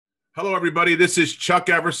Hello, everybody. This is Chuck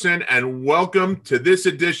Everson, and welcome to this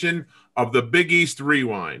edition of the Big East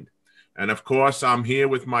Rewind. And of course, I'm here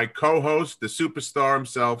with my co-host, the superstar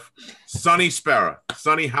himself, Sonny Spera.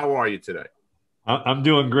 Sonny, how are you today? I'm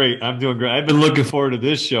doing great. I've been looking forward to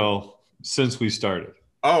this show since we started.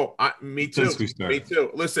 Oh, me too. Since we started. Me too.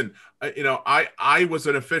 Listen, I was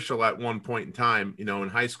an official at one point in time, in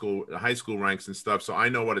high school ranks and stuff. So I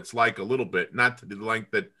know what it's like a little bit, not to the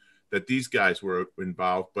length that these guys were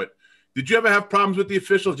involved. But did you ever have problems with the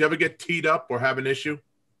officials? Did you ever get teed up or have an issue?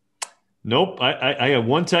 Nope. I had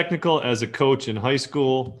one technical as a coach in high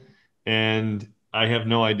school, and I have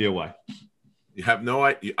no idea why. You have no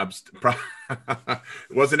idea. It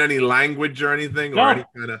wasn't any language or anything, No, or any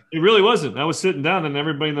kind of. it really wasn't. I was sitting down, and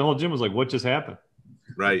everybody in the whole gym was like, "What just happened?"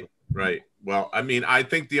 Right. Well, I mean, I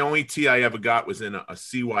think the only T I ever got was in a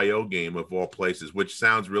CYO game of all places, which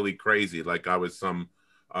sounds really crazy. Like I was some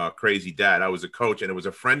crazy dad. I was a coach, and it was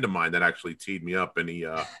a friend of mine that actually teed me up, and he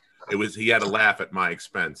had a laugh at my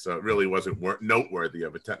expense. So it really wasn't noteworthy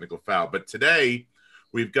of a technical foul. But today,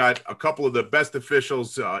 we've got a couple of the best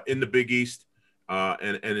officials in the Big East.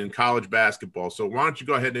 And in college basketball. So why don't you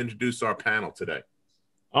go ahead and introduce our panel today?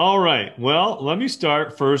 All right. Well, let me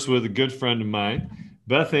start first with a good friend of mine,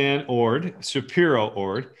 Beth Ann Ord, Shapiro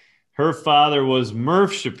Ord. Her father was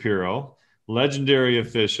Murph Shapiro, legendary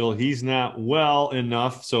official. He's not well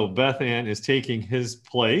enough, so Beth Ann is taking his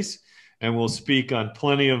place and will speak on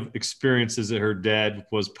plenty of experiences that her dad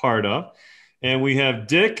was part of. And we have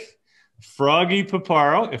Dick Froggy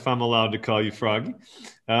Paparo, if I'm allowed to call you Froggy.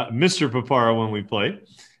 Mr. Paparo when we played.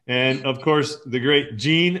 And, of course, the great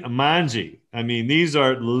Gene Monje. I mean, these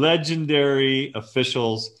are legendary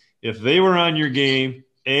officials. If they were on your game,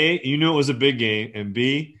 A, you knew it was a big game, and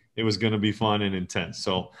B, it was going to be fun and intense.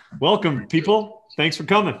 So welcome, people. Thanks for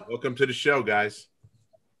coming. Welcome to the show, guys.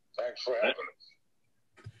 Thanks for having us.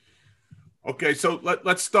 Okay, so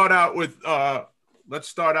let's start out with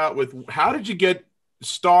how did you get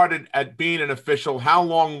started at being an official? How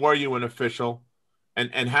long were you an official?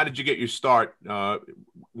 And how did you get your start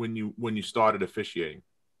when you started officiating?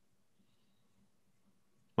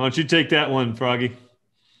 Why don't you take that one, Froggy? Okay,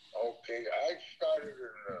 I started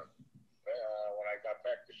when I got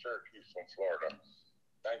back to Syracuse from Florida,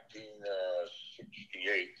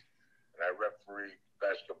 1968, and I refereed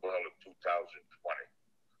basketball in 2020.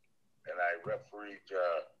 And I refereed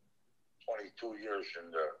 22 years in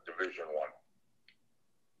the Division I.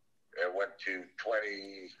 I went to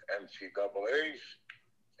 20 NCAAs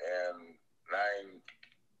and 9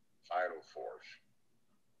 Final Fours.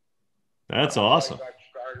 That's awesome. How I got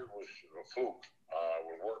started was a fluke.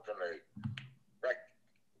 We're working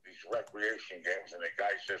these recreation games, and the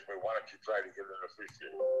guy says, "Why don't you try to get an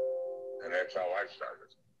official?" And that's how I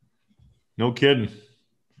started. No kidding.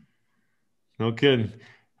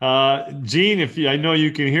 Gene, I know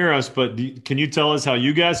you can hear us, but can you tell us how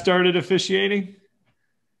you got started officiating?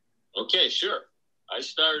 Okay, sure. I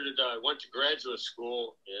went to graduate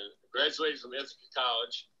school and graduated from Ithaca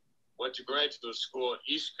College, went to graduate school in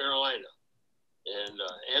East Carolina, and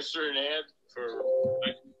answered an ad for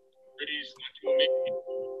cities, went to a meeting,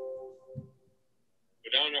 go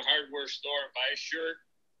down to the hardware store and buy a shirt.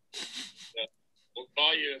 We'll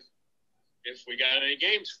call you if we got any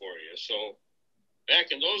games for you. So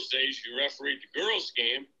back in those days, you refereed the girls'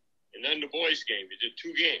 game and then the boys' game. You did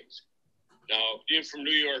 2 games. Now, being from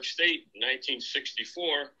New York State in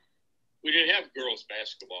 1964, we didn't have girls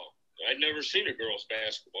basketball. I'd never seen a girls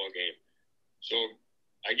basketball game. So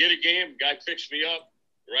I get a game, guy picks me up,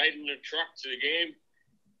 riding the truck to the game,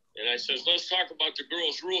 and I says, let's talk about the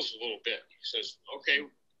girls' rules a little bit. He says, okay,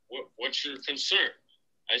 what's your concern?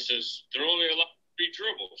 I says, they're only allowed 3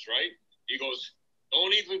 dribbles, right? He goes,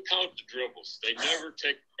 don't even count the dribbles. They never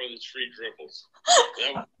take more than 3 dribbles.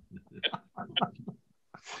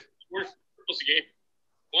 Game.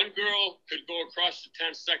 One girl could go across the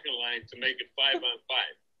 10-second line to make it 5-on-5,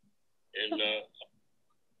 and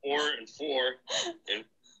 4 and 4, and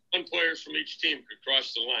 1 player from each team could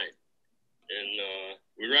cross the line. And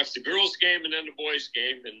we refed the girls' game and then the boys'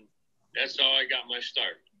 game, and that's how I got my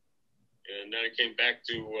start. And then I came back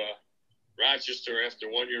to Rochester after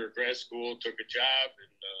 1 year of grad school, took a job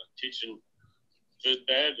and teaching phys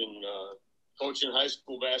ed and coaching high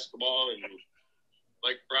school basketball, and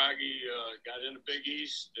like Froggy, got into Big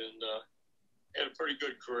East and had a pretty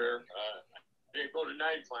good career. I didn't go to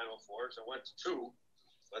 9 Final Fours. I went to 2,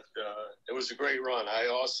 but it was a great run. I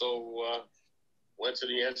also went to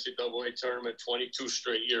the NCAA tournament 22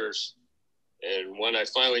 straight years. And when I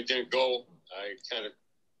finally didn't go, I kind of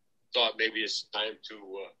thought maybe it's time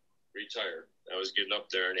to retire. I was getting up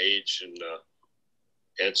there in age and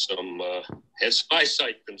had some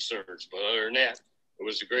eyesight concerns, but other than that, it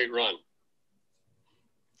was a great run.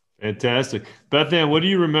 Fantastic. Beth Ann, what do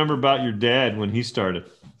you remember about your dad when he started?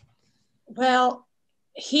 Well,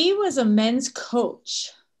 he was a men's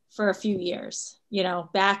coach for a few years,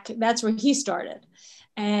 that's where he started.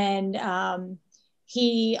 And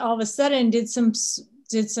he all of a sudden did some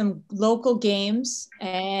local games,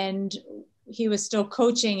 and he was still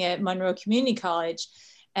coaching at Monroe Community College.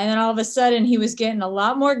 And then all of a sudden he was getting a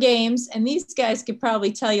lot more games, and these guys could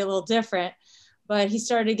probably tell you a little different, but he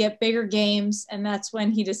started to get bigger games. And that's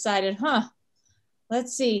when he decided,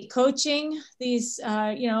 let's see, coaching these,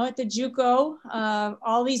 at the JUCO,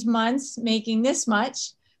 all these months, making this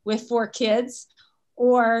much with 4 kids,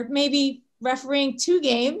 or maybe refereeing 2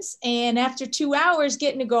 games, and after 2 hours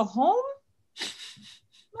getting to go home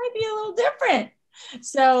might be a little different.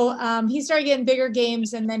 So he started getting bigger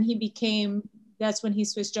games, and then that's when he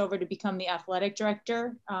switched over to become the athletic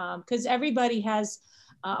director, because everybody has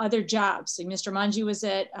other jobs. So Mr. Monje was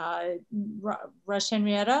at Rush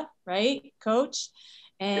Henrietta, right? Coach.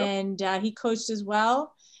 And he coached as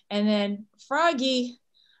well. And then Froggy,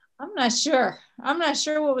 I'm not sure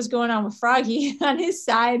what was going on with Froggy on his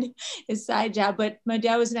side job, but my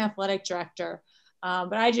dad was an athletic director.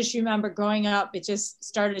 But I just remember growing up, it just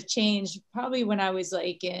started to change probably when I was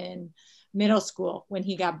like in middle school, when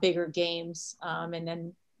he got bigger games, and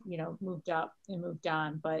then, moved up and moved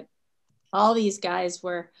on. But all these guys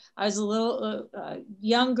I was a little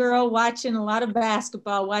young girl watching a lot of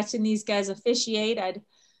basketball, watching these guys officiate. I'd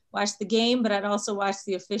watch the game, but I'd also watch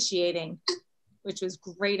the officiating, which was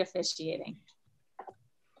great officiating.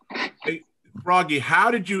 Hey, Froggy,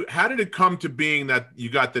 how did it come to being that you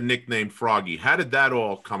got the nickname Froggy? How did that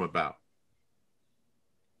all come about?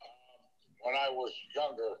 When I was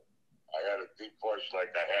younger, I had a deep voice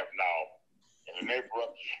like I have now, and the neighbor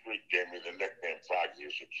up the street gave me the nickname Froggy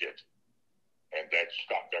as a kid. And that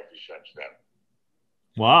stuck ever since then.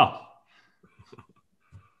 Wow.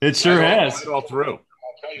 It sure has. Right all through.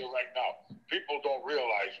 I'll tell you right now, people don't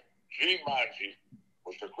realize Gene Monje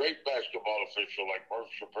was a great basketball official like Murph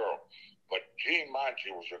Shapiro, but Gene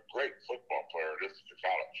Monje was a great football player at Ithaca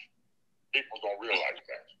College. People don't realize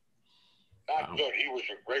that. Not good. He was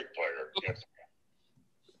a great player. Yes.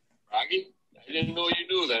 Froggy, I didn't know you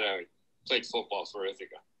knew that I played football for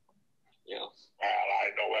Ithaca. Yeah. Well,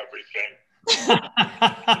 I know everything.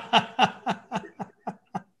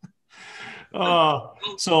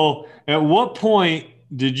 So at what point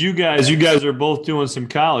did you guys are both doing some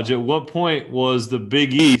college, at what point was the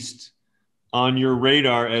Big East on your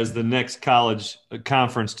radar as the next college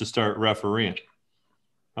conference to start refereeing?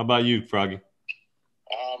 How about you, Froggy?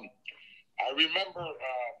 I remember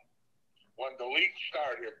when the league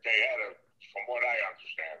started, they had from what I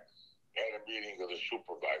understand, they had a meeting of the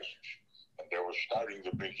supervisors, and they were starting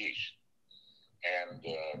the Big East. And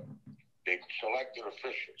they selected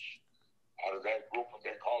officials out of that group, and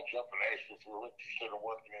they called you up and asked if you were interested in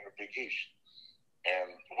working in the Big East. And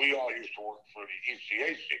we all used to work for the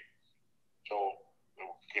ECAC. So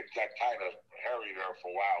it got kind of hairy there for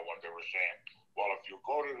a while when they were saying, well, if you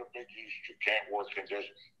go to the Big East, you can't work in this.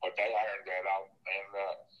 But they ironed that out and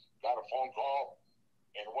got a phone call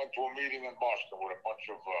and went to a meeting in Boston with a bunch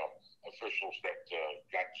of officials that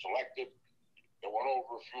got selected. They went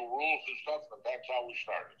over a few rules and stuff, and that's how we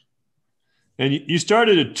started. And you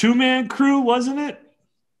started a 2-man crew, wasn't it?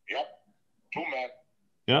 Yep, 2 men.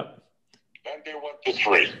 Yep. Then they went to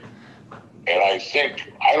 3. And I think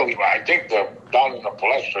down in the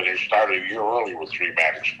Palestra, they started a year early with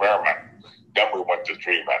 3-man experiment. Then we went to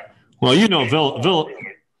 3-men. Well,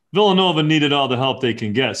 Villanova needed all the help they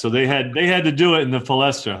can get, so they had to do it in the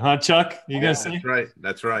Palestra, huh, Chuck? You guys say?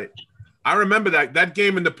 That's right. I remember that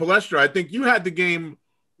game in the Palestra. I think you had the game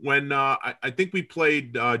when I think we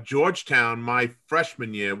played Georgetown my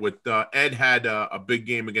freshman year with Ed had a big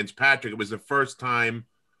game against Patrick. It was the first time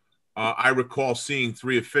I recall seeing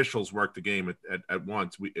 3 officials work the game at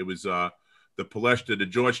once. It was the Palestra, the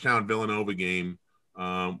Georgetown Villanova game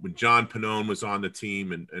when John Pannone was on the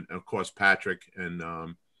team and of course Patrick and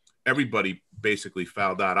everybody basically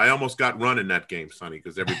fouled out. I almost got run in that game, Sonny,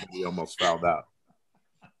 because everybody almost fouled out.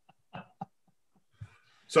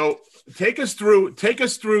 So take us through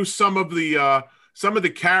some of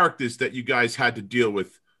the characters that you guys had to deal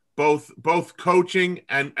with, both coaching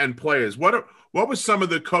and players. What were some of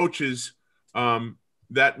the coaches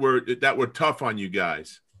that were tough on you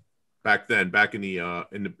guys back then, back in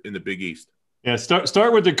the Big East? Yeah,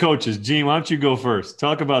 start with the coaches. Gene, why don't you go first?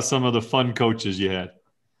 Talk about some of the fun coaches you had.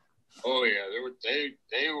 Oh yeah,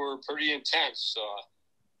 they were pretty intense.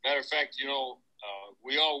 Matter of fact,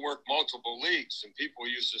 we all worked multiple leagues, and people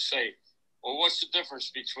used to say, well, what's the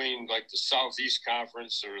difference between like the Southeast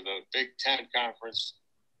Conference or the Big Ten Conference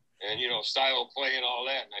and, you know, style of play and all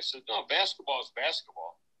that? And I said, no, basketball is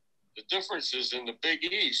basketball. The difference is in the Big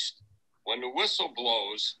East, when the whistle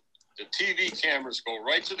blows, the TV cameras go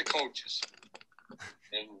right to the coaches.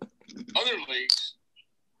 In other leagues,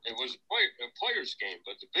 it was a player's game,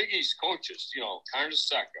 but the Big East coaches, you know,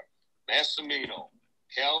 Carnesecca, Massimino,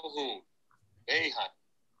 Calhoun, Behan,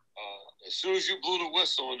 as soon as you blew the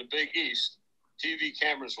whistle in the Big East, TV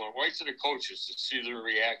cameras went right to the coaches to see their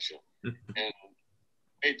reaction, and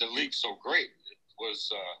made the league so great.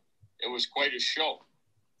 It was quite a show,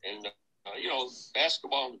 and you know,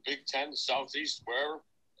 basketball in the Big Ten, the Southeast, wherever,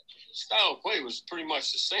 style of play was pretty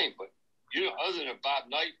much the same. But you know, other than Bob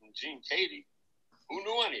Knight and Gene Cady, who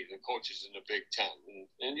knew any of the coaches in the Big Ten?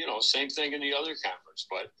 And you know, same thing in the other conference.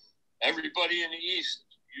 But everybody in the East,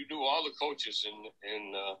 you knew all the coaches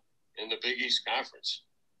in the Big East Conference.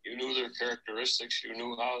 You knew their characteristics. You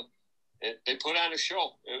knew how they put on a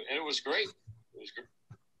show, and it was great. It was great.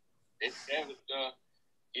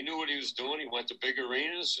 He knew what he was doing. He went to big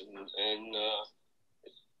arenas, and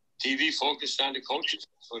TV focused on the coaches.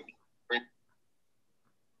 So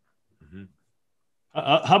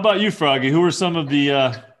how about you, Froggy? Who were some of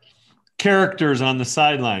the characters on the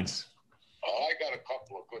sidelines? I got a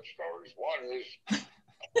couple of good stories. One is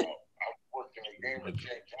I worked in a game with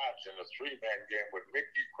St. Johnson, a three-man game with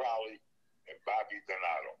Mickey Crowley and Bobby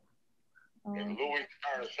Donato. And Louis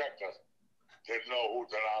Carnesecca didn't know who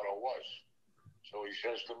Donato was. So he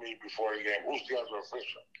says to me before the game, who's the other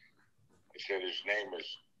official? I said, his name is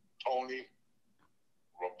Tony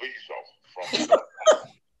Robizo from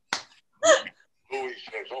Louis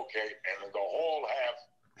says, okay. And in the whole half,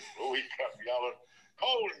 Louis kept yelling,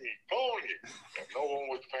 Tony, Tony. And no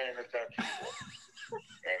one was paying attention to him.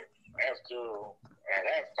 And at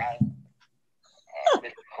halftime,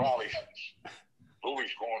 Mr. Crowley says,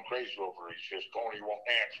 Louis going crazy over it. He says, Tony won't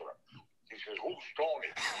answer him. He says, who's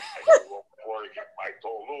Tony? I said, well, before I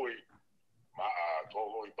told Louis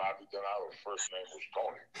Bobby Donato's first name was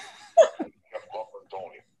Tony. He kept calling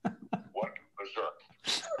Tony. What berserk.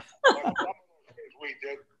 But some of those things we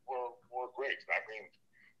did were great. I mean,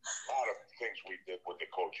 a lot of things we did with the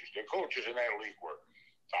coaches. The coaches in that league were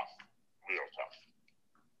tough, real tough.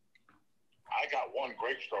 I got one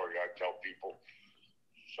great story I tell people.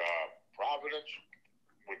 Providence,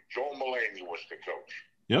 when Joe Mulaney was the coach.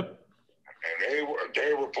 Yep. And they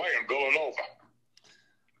were playing Villanova,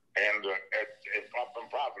 and up in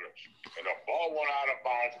Providence, and the ball went out of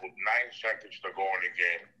bounds with 9 seconds to go in the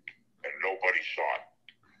game, and nobody saw it.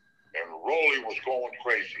 And Rolly was going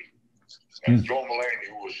crazy, and Joe Mulaney,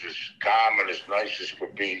 who was as calm and as nice as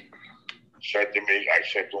could be, said to me, I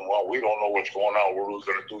said to him, well, we don't know what's going on. What are we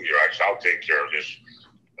going to do here? I said, I'll take care of this.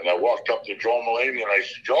 And I walked up to Joe Mulaney, and I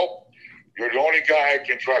said, Joe, you're the only guy I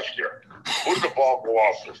can trust here. Who did the ball go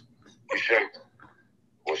off with? He said,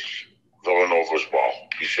 was Villanova's ball.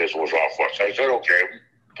 He says, was off us. I said, okay,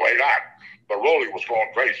 play that. But Rolly was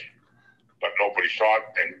going crazy. But nobody saw it,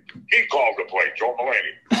 and he called the play, Joe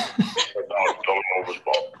Mulaney. He said, no, it's Villanova's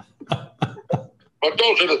ball. But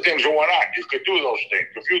those are the things that went on. You could do those things.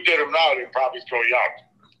 If you did them now, they'd probably throw you out.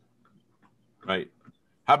 Right.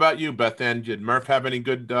 How about you, Beth Ann? Did Murph have any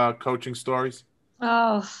good coaching stories?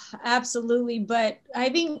 Oh, absolutely. But I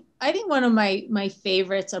think one of my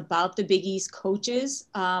favorites about the Big East coaches,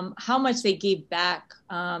 how much they gave back.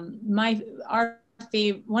 One of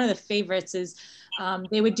the favorites is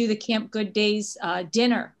they would do the Camp Good Days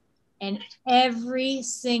dinner, and every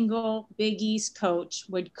single Big East coach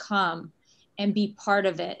would come and be part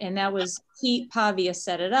of it. And that was Pete Pavia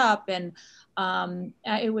set it up, and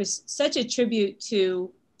it was such a tribute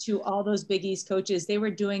to all those Big East coaches. They were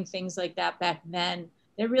doing things like that back then.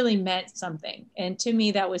 It really meant something. And to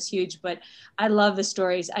me, that was huge. But I love the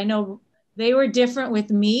stories. I know they were different with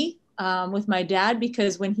me, with my dad,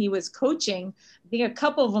 because when he was coaching, I think a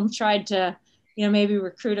couple of them tried to, maybe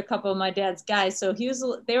recruit a couple of my dad's guys. So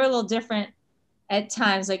they were a little different at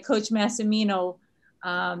times. Like Coach Massimino,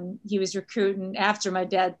 he was recruiting after my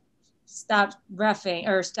dad stopped reffing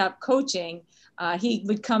or stopped coaching. He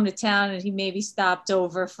would come to town, and he maybe stopped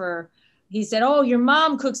over he said, oh, your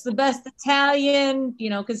mom cooks the best Italian,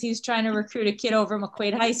 because he was trying to recruit a kid over at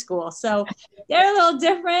McQuaid High School. So they're a little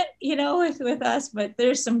different, with us, but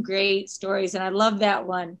there's some great stories. And I love that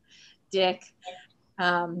one, Dick,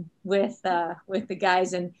 with the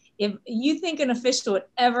guys. And if you think an official would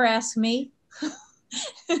ever ask me,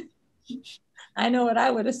 I know what I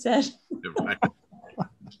would have said.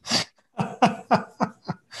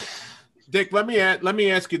 Dick, let me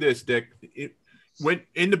ask you this, Dick. when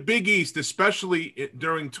in the Big East, especially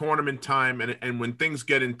during tournament time and when things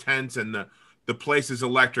get intense and the place is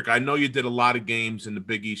electric. I know you did a lot of games in the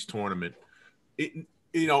Big East tournament.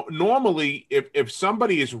 Normally if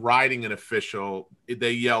somebody is riding an official,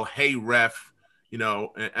 they yell, "Hey ref," and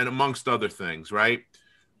amongst other things, right?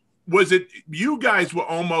 Was it you guys were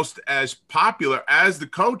almost as popular as the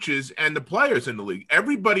coaches and the players in the league?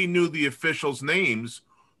 Everybody knew the officials' names,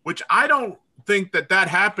 which I don't think that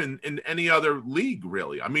happened in any other league,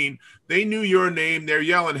 really. I mean, they knew your name. They're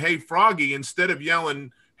yelling, "Hey, Froggy," instead of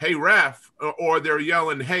yelling, "Hey, ref," or they're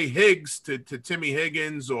yelling, "Hey, Higgs" to Timmy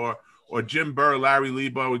Higgins or Jim Burr, Larry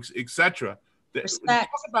Lebo, etc. Talk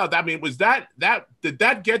about that. I mean, was that did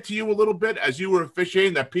that get to you a little bit as you were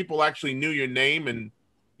officiating, that people actually knew your name and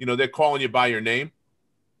they're calling you by your name?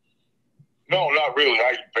 No, not really.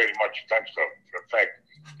 I didn't pay much attention to the fact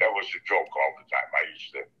that was a joke all the time. I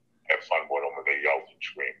used to have fun with them when they yelled and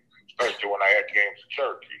screamed, especially when I had games in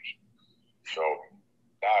Syracuse. So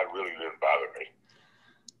that really didn't bother me.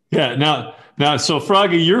 Yeah. Now, so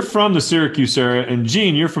Froggy, you're from the Syracuse area, and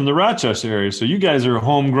Gene, you're from the Rochester area. So you guys are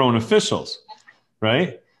homegrown officials,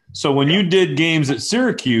 right? So when you did games at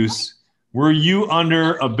Syracuse, were you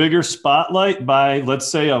under a bigger spotlight by, let's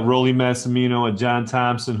say, a Rolly Massimino, a John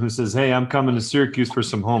Thompson, who says, "Hey, I'm coming to Syracuse for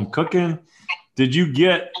some home cooking"? Did you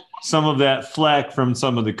get some of that flack from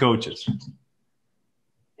some of the coaches?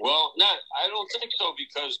 Well, I don't think so,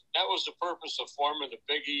 because that was the purpose of forming the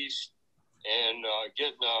Big East and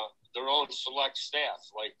getting their own select staff.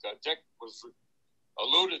 Like Dick was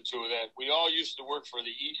alluded to, that we all used to work for the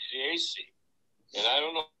ECAC. And I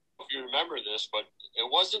don't know if you remember this, but it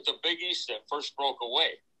wasn't the Big East that first broke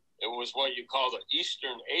away. It was what you call the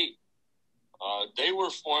Eastern Eight. They were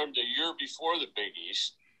formed a year before the Big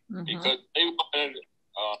East because they wanted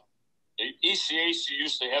the ECAC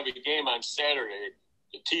used to have a game on Saturday,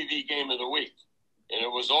 the TV game of the week. And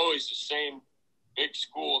it was always the same big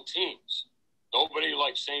school teams. Nobody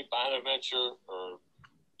like St. Bonaventure or,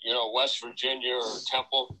 West Virginia or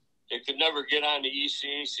Temple. They could never get on the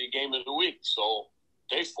ECAC game of the week. So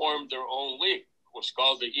they formed their own league. It was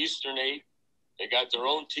called the Eastern Eight. They got their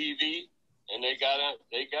own TV, and they got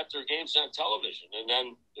their games on television. And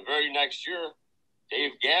then the very next year,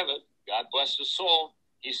 Dave Gavitt, God bless his soul,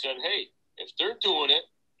 he said, "Hey, if they're doing it,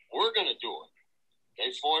 we're going to do it."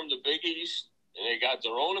 They formed the Big East, and they got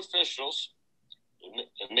their own officials and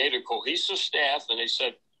made a cohesive staff, and they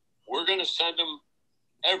said, "We're going to send them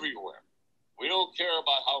everywhere. We don't care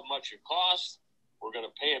about how much it costs. We're going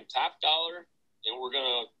to pay them top dollar, and we're going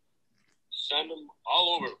to send them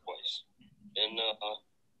all over the place." And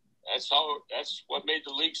that's what made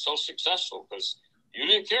the league so successful, because you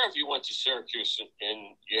didn't care if you went to Syracuse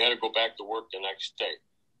and you had to go back to work the next day,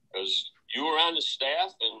 because you were on the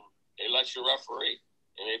staff and they let you referee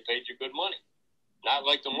and they paid you good money. Not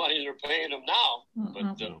like the money they're paying them now,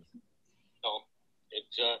 but it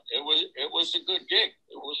was a good gig.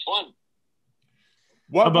 It was fun.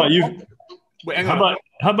 How about you?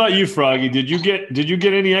 How about you, Froggy? Did you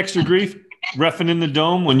get any extra grief reffing in the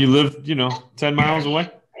Dome when you lived 10 miles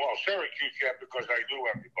away? Well, Syracuse, yeah, because I knew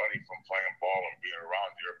everybody from playing ball and being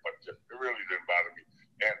around here, but it really didn't bother me.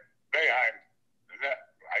 And Boeheim,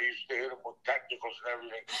 I used to hit him with technicals and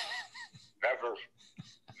everything.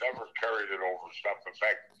 Never carried it over stuff. In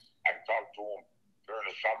fact, I talked to him during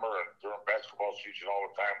the summer and during basketball season all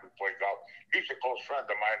the time. We played golf. He's a close friend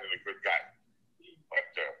of mine and a good guy. But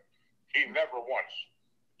he never once,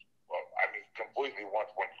 completely once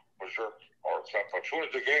went berserk or something. As soon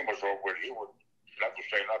as the game was over, he would never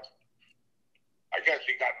say nothing. I guess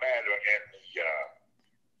he got mad and I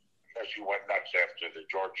guess he went nuts after the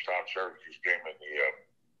Georgetown Syracuse game in the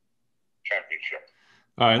championship.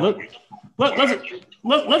 All right, let's.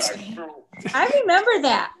 I remember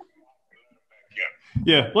that.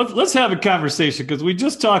 Yeah, let's have a conversation, because we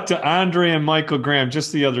just talked to Andre and Michael Graham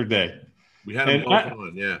just the other day. We had them both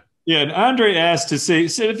on, yeah. Yeah, and Andre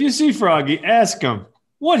said, if you see Froggy, ask him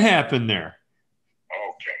what happened there.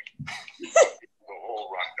 Okay. The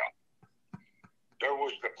whole rundown. There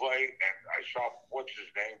was the play, and I saw what's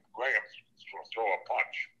his name, Graham, throw a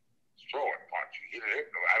punch. He didn't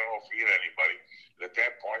hit. I don't know if he hit anybody. At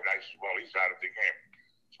that point, I said, "Well, he's out of the game."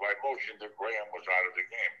 So I motioned that Graham was out of the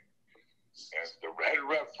game. And the head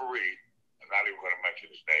referee, I'm not even going to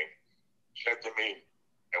mention his name, said to me,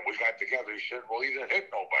 and we got together, he said, "Well, he didn't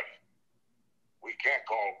hit nobody. We can't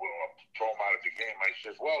throw him out of the game." I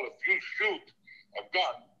said, "Well, if you shoot a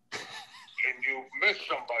gun and you miss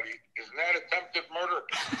somebody, isn't that attempted murder?"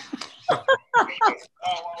 He said,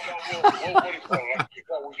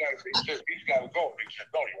 he says, "He's got to go." He said,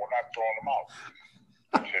 "No, we're not throwing him out."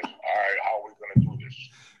 He says, "All right, how are we going to do this?"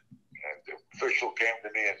 And the official came to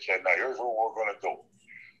me and said, now here's what we're going to do.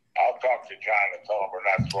 I'll talk to John and tell him we're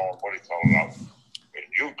not throwing what he told out. And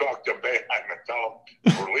you talk to Boeheim and tell him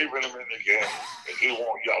we're leaving him in the game and he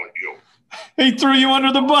won't yell at you. He threw you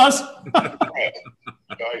under the bus. So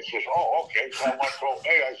he says, oh, okay. So I went to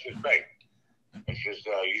Bay. I says, Bay. I says,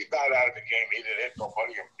 he's not out of the game. He didn't hit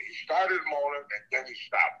nobody. He started moaning and then he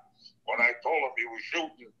stopped. When I told him he was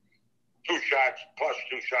shooting 2 shots plus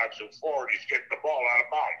 2 shots and forward, he's getting the ball out of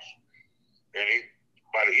bounds.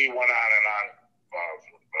 But he went on and on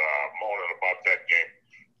moaning about that game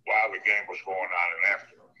while the game was going on and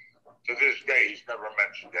after. To this day, he's never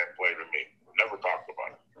mentioned that play to me. Never talked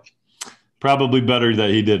about it. Probably better that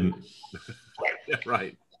he didn't.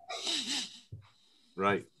 Right.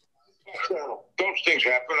 Right. Those things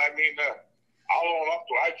happen. I mean, I'll own up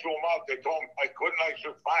to it. I threw them out. They told me I couldn't. I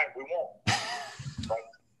said, fine, we won't. But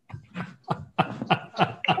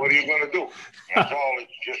what are you going to do? That's all.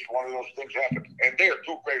 It's just one of those things happen. And they are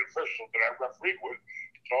 2 great officials that I refereed with.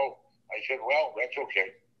 So I said, well, that's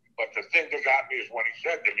okay. But the thing that got me is when he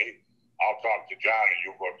said to me, I'll talk to John and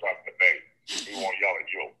you go talk to me. He won't yell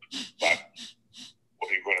at you. But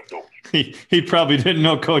what are you going to do? He probably didn't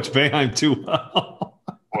know Coach Boeheim too well.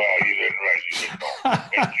 Well, you didn't know.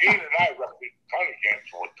 And Gene and I refereed a ton of games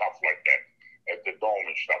that were tough like that at the Dome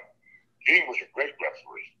and stuff. Gene was a great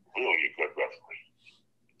referee, really a good referee.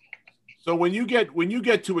 So when you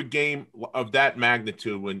get to a game of that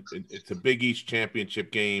magnitude, when it's a Big East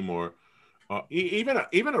championship game, or even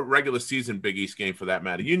a regular season Big East game for that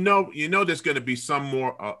matter, you know there's going to be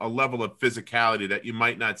a level of physicality that you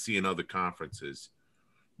might not see in other conferences.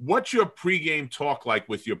 What's your pregame talk like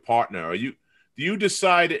with your partner? Do you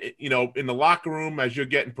decide, in the locker room as you're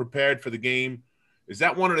getting prepared for the game? Is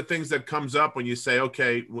that one of the things that comes up when you say,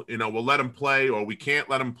 okay, we'll let him play, or we can't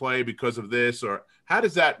let him play because of this, or how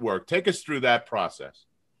does that work? Take us through that process.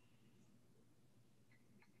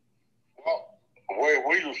 Well, the way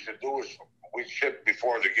we used to do is we'd sit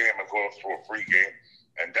before the game and go through a pregame,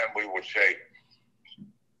 and then we would say,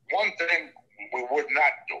 one thing we would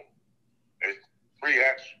not do is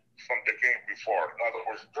react from the game before. In other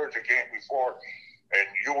words, there's a game before, and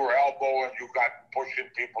you were elbowing, you got pushing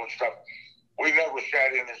people and stuff. We never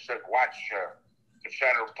sat in and said, watch the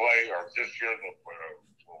center play or this year,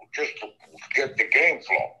 just to get the game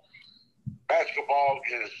flow. Basketball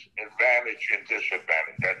is advantage and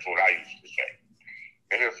disadvantage. That's what I used to say.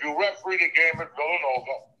 And if you referee the game at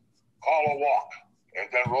Villanova, call a walk, and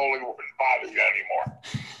then Rolly wouldn't bother you anymore.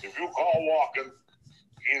 If you call walking,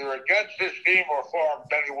 either against this team or for him,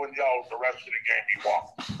 then he wouldn't yell the rest of the game he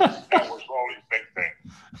walked. That was Rolly's big thing.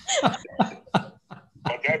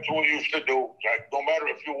 But that's what we used to do. Like, no matter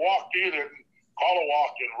if you walked either, call a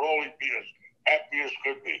walk and Rolly be as happy as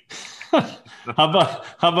could be.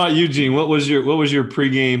 How about you, Gene? What was your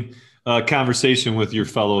pregame conversation with your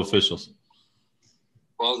fellow officials?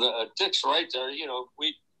 Well, Dick's right there.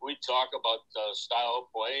 We talk about style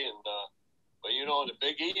of play, and but in the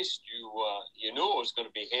Big East, you knew it was going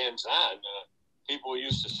to be hands on. People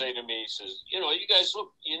used to say to me, he says, you guys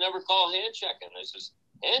look, you never call hand checking. I says,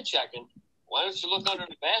 hand checking? Why don't you look under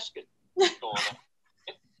the basket? What's going on?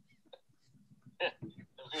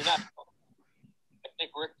 You're not. I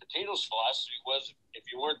think Rick Pitino's philosophy was if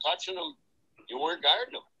you weren't touching them, you weren't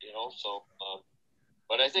guarding them. So.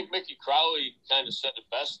 But I think Mickey Crowley kind of said it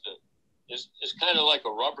best. It's kind of like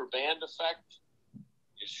a rubber band effect.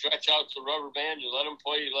 You stretch out the rubber band, you let them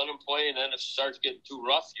play, and then if it starts getting too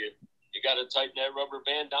rough, you got to tighten that rubber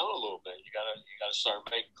band down a little bit. You got to start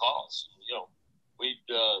making calls. We'd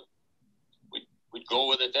go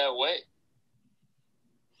with it that way.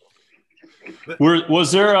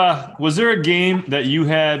 Was there a game that you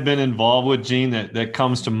had been involved with, Gene, that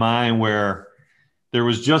comes to mind where there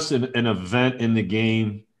was just an event in the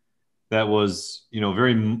game that was,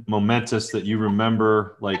 very momentous that you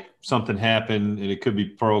remember, like something happened and it could be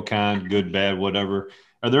pro, con, good, bad, whatever.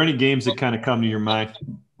 Are there any games that kind of come to your mind?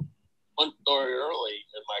 One story early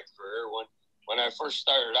in my career when I first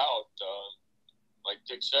started out, like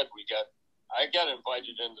Dick said, I got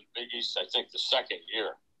invited into the Big East, I think the second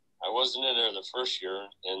year. I wasn't in there the first year.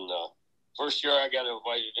 And first year I got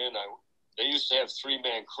invited in, they used to have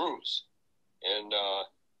 3-man crews. And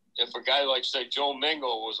if a guy like, say, Joe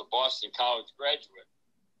Mingle was a Boston College graduate,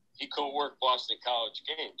 he couldn't work Boston College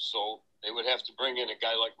games. So they would have to bring in a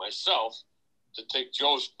guy like myself to take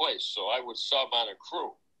Joe's place. So I would sub on a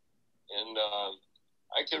crew. And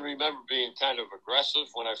I can remember being kind of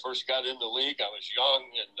aggressive when I first got in the league. I was young,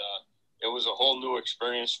 and it was a whole new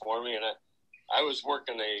experience for me. And I was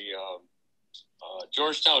working a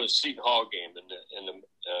Georgetown and Seton Hall game in the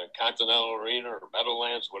Continental Arena or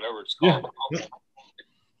Meadowlands, whatever it's called. Yeah.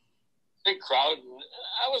 big crowd, and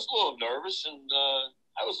I was a little nervous, and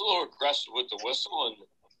I was a little aggressive with the whistle, and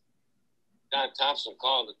John Thompson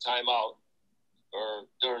called the timeout, or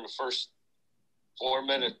during the first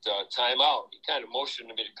 4-minute timeout. He kind of motioned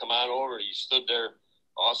to me to come on over. He stood there,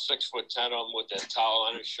 all 6'10" of him with that towel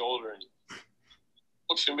on his shoulder, and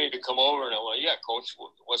motioned me to come over. And I went, "Yeah, coach,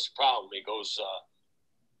 what's the problem?" He goes,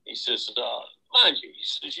 he says, "Monje," he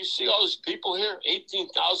says, "you see all these people here,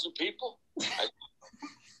 18,000 people?" He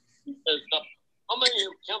says, "How many of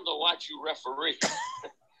them come to watch you referee?"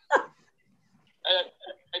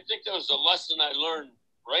 I think that was a lesson I learned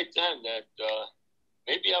right then, that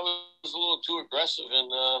maybe I was a little too aggressive,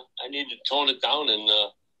 and I needed to tone it down and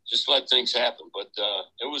just let things happen. But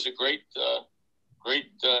it was a great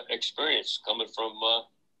experience coming from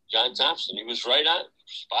John Thompson. He was right on,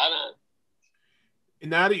 spot on. And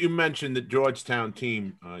now that you mentioned the Georgetown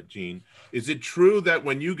team, Gene, is it true that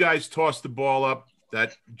when you guys tossed the ball up,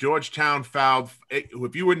 that Georgetown fouled?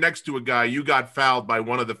 If you were next to a guy, you got fouled by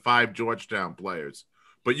one of the 5 Georgetown players,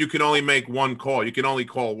 but you can only make one call. You can only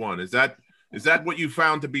call one. Is that what you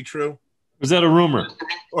found to be true? Was that a rumor?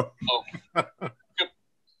 Oh.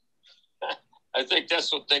 I think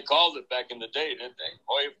that's what they called it back in the day, didn't they?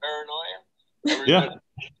 Hoya paranoia. Yeah.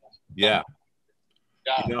 Yeah.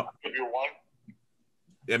 You know, if you won.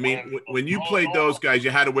 I mean, when you played those guys,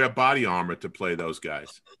 you had to wear body armor to play those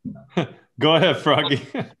guys. Go ahead, Froggy.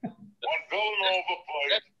 When Villanova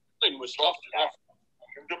played Was tough enough.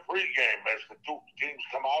 in the pregame, as the 2 teams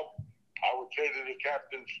come out, I would say to the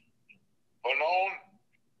captains, Bonone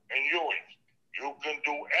and Ewing, you can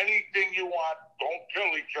do anything you want. Don't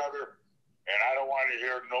kill each other. And I don't want to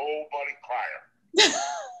hear nobody crying.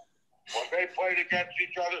 When they played against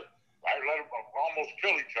each other, I let them almost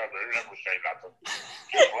kill each other. They never say nothing.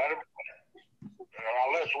 Just let them play.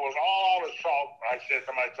 Unless it was all assault, I said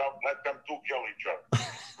to myself, let them 2 kill each other.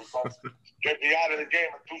 Because they'd be out of the game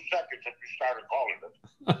in 2 seconds if you started calling them.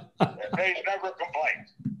 And they never complained.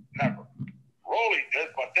 Never. Rolly did,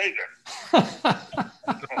 but they didn't.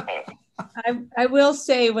 I will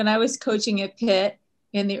say, when I was coaching at Pitt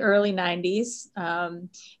in the early 90s,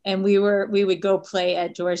 and we would go play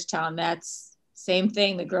at Georgetown, that's same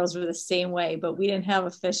thing. The girls were the same way, but we didn't have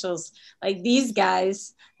officials like these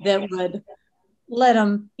guys that would let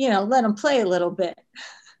them play a little bit.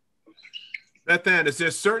 Beth Ann, is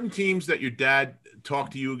there certain teams that your dad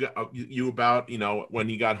talked to you about, when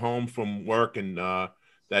he got home from work, and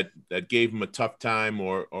that gave him a tough time,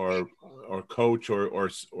 or coach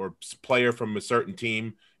or player from a certain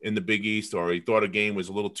team in the Big East, or he thought a game was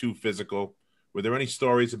a little too physical? Were there any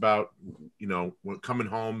stories about, when coming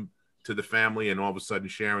home to the family and all of a sudden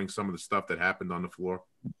sharing some of the stuff that happened on the floor?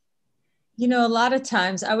 A lot of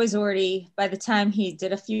times I was already, by the time he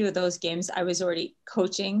did a few of those games, I was already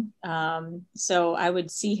coaching. So I would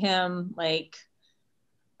see him like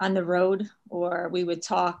on the road, or we would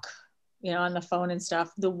talk, on the phone and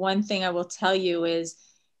stuff. The one thing I will tell you is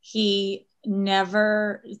he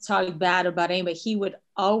never talked bad about anybody. He would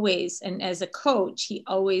always, and as a coach, he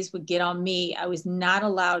always would get on me. I was not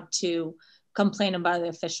allowed to complain about the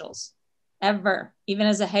officials ever, even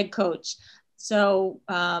as a head coach. So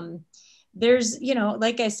there's,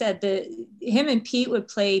 like I said, him and Pete would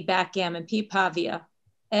play backgammon, Pete Pavia,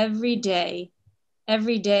 every day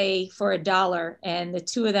for $1, and the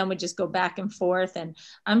 2 of them would just go back and forth. And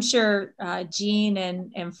I'm sure Gene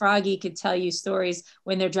and Froggy could tell you stories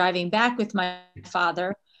when they're driving back with my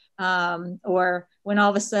father, or when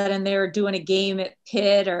all of a sudden they were doing a game at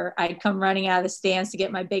Pitt, or I'd come running out of the stands to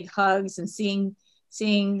get my big hugs, and seeing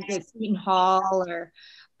the Seton Hall, or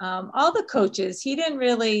all the coaches. He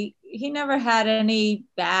never had any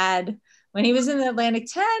bad when he was in the Atlantic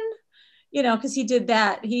 10, because he did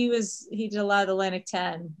that. He did a lot of the Atlantic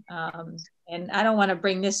 10. And I don't want to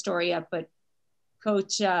bring this story up, but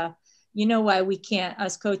Coach, why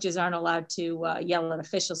us coaches aren't allowed to yell at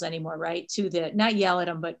officials anymore, right? Not yell at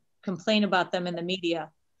them, but complain about them in the media.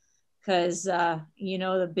 Because,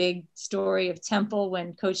 the big story of Temple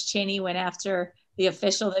when Coach Cheney went after the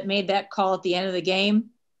official that made that call at the end of the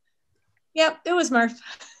game. Yep, it was Murph.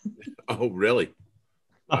 Oh, really?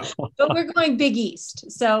 Wow. But we're going Big East.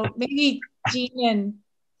 So maybe Gene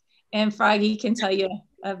and Froggy can tell you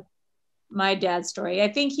my dad's story. I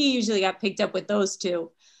think he usually got picked up with those 2.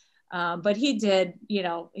 But he did,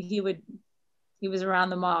 he was around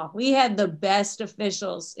them all. We had the best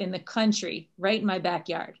officials in the country right in my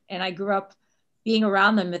backyard. And I grew up being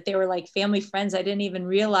around them, that they were like family friends. I didn't even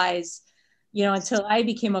realize, until I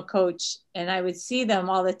became a coach, and I would see them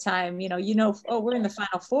all the time, oh, we're in the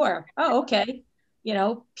Final Four. Oh, okay.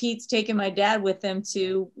 Pete's taking my dad with him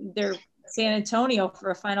to their San Antonio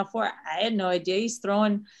for a Final Four. I had no idea. He's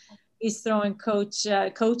throwing, He's throwing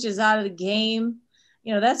coaches out of the game.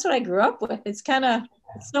 You know, that's what I grew up with. It's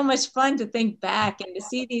so much fun to think back, and to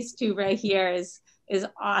see these two right here is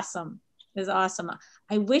awesome. Is awesome.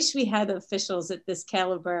 I wish we had officials at this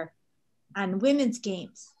caliber on women's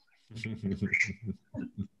games.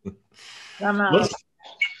 Let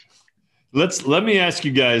me ask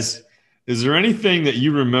you guys, is there anything that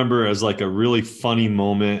you remember as like a really funny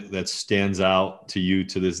moment that stands out to you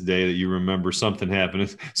to this day, that you remember something happening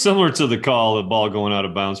similar to the ball going out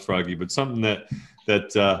of bounds, Froggy, but something that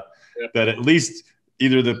at least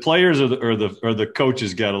either the players or the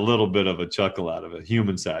coaches got a little bit of a chuckle out of it,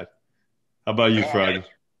 human side? How about you, Froggy?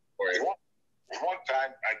 One time,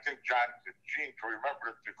 I think Gene can remember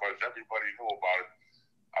it because everybody knew about it.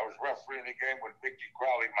 I was refereeing a game with Mickey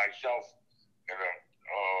Crowley, myself, and I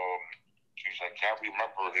can't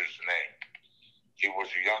remember his name. He was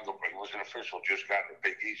an official, just got in the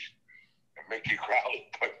Big East. And Mickey Crowley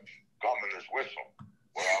put gum in his whistle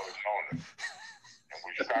when I was on it. And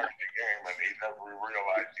we started the game, and he never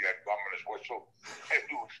realized he had gum in his whistle. And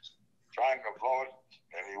he was trying to blow it,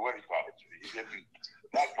 and he didn't.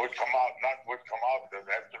 Nothing would come out. Then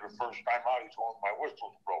after the first time out, he's going, my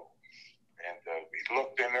whistle's broke. And he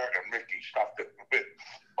looked in there, and Mickey stuffed it with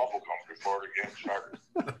bubble gum before the game started.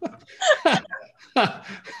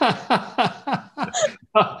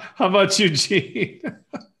 How about you, Gene?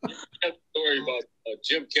 Story about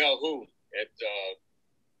Jim Calhoun at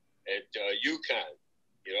UConn.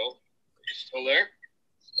 You know, are you still there?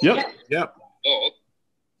 Yep. Oh,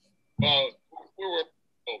 well, we were a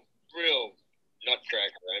real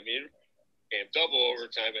nutcracker. I mean, and double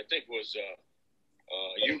overtime. I think was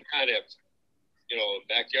UConn had,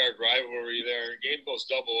 backyard rivalry there. Game goes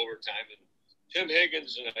double overtime, and Tim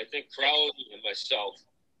Higgins and I think Crowley and myself,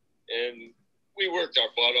 and we worked our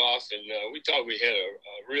butt off, and we thought we had a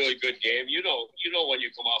really good game. You know when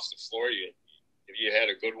you come off the floor, if you had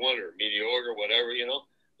a good one or mediocre, whatever,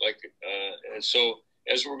 and so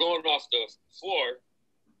as we're going off the floor,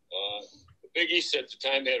 the Big East at the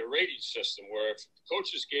time had a rating system where if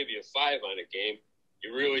coaches gave you a 5 on a game,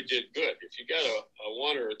 you really did good. If you got a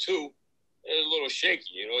 1 or a 2, it was a little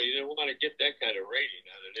shaky. You didn't want to get that kind of rating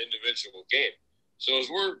on an individual game. So as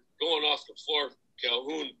we're going off the floor,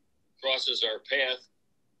 Calhoun crosses our path,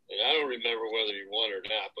 and I don't remember whether he won or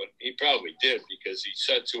not, but he probably did, because he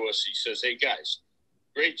said to us, he says, "Hey guys,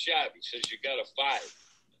 great job." He says, "You got a 5.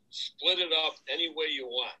 Split it up any way you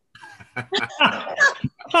want."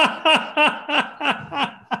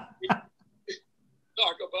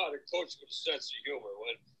 Talk about a coach with a sense of humor.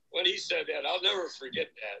 When he said that, I'll never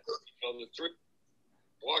forget that. The 3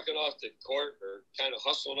 walking off the court, or kind of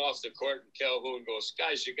hustling off the court, and Calhoun goes,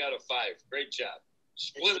 "Guys, you got a 5. Great job.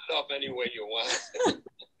 Split it up any way you want."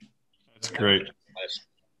 That's great.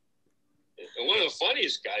 And one of the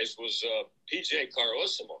funniest guys was PJ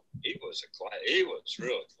Carlissimo. He was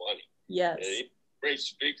really funny. Yes. Great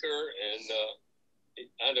speaker, and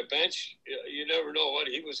on the bench, you never know what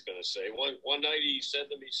he was going to say. One night he said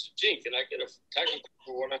to me, "Gene, can I get a technical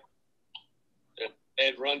for what I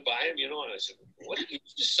had run by him?" And I said, "What did you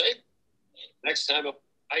just say?" Next time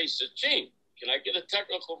I said, "Gene, can I get a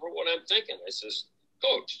technical for what I'm thinking?" I says,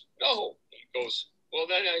 "Coach, no." He goes, "Well,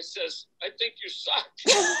 then," I says, "I think you suck."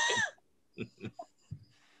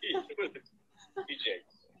 PJ.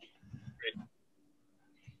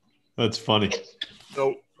 That's funny.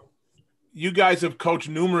 So you guys have coached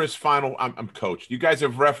numerous you guys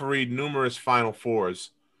have refereed numerous Final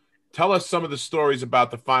Fours. Tell us some of the stories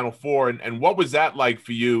about the Final Four, and what was that like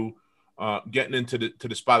for you getting into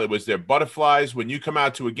the spotlight? Was there butterflies when you come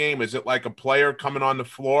out to a game? Is it like a player coming on the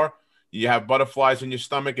floor? You have butterflies in your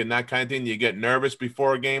stomach and that kind of thing? You get nervous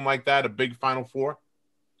before a game like that, a big Final Four?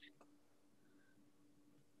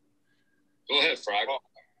 Go ahead, Frog.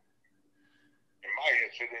 In my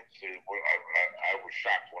incident, I was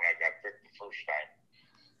shocked when I got picked the first time.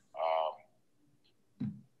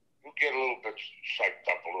 You get a little bit psyched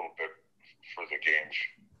up a little bit for the games,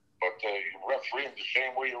 but you referee the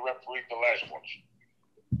same way you refereed the last ones.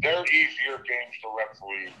 They're easier games to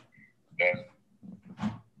referee than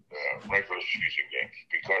regular season games,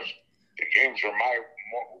 because the games are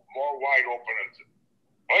more wide open and the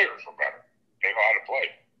players are better. They know how to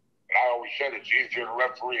play. And I always said it's easier to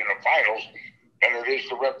referee in the finals than it is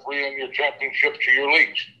to referee in your championships or your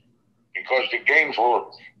leagues, because the games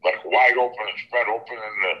were like wide open and spread open,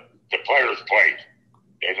 and the players played.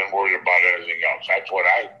 They didn't worry about anything else. That's what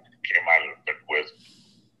I came out of it with.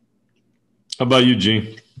 How about you,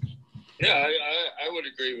 Gene? Yeah, I would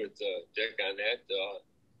agree with Dick on that.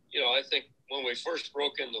 I think when we first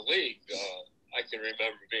broke in the league, I can can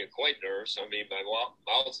remember being quite nervous. I mean, my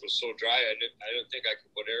mouth was so dry, I didn't think I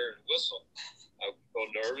could put air in a whistle. I was so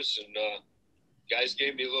nervous, and guys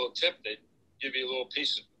gave me a little tip. They give you a little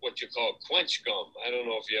piece of what you call quench gum. I don't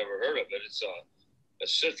know if you ever heard of it. It's a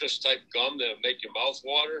citrus type gum that'll make your mouth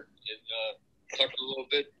water, and tuck it a little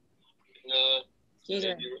bit,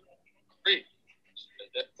 and you're free.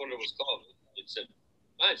 That's what it was called. It said,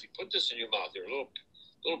 "Monje, put this in your mouth here, a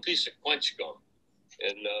little piece of quench gum."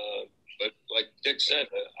 And but like Dick said,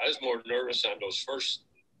 I was more nervous on those first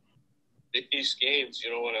Big East games,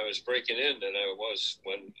 when I was breaking in, than I was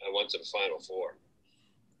when I went to the Final Four.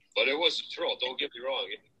 But it was a thrill. Don't get me wrong.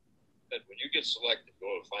 When you get selected to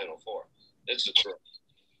go to the Final Four, it's a thrill.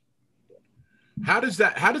 How does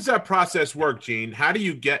that process work, Gene? How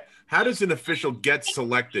does an official get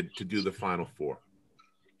selected to do the Final Four?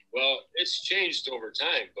 Well, it's changed over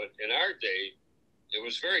time, but in our day, it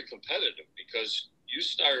was very competitive because you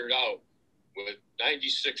started out with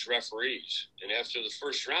 96 referees, and after the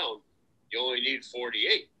first round, you only need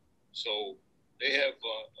 48. So they have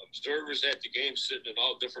observers at the game sitting in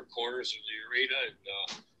all different corners of the arena.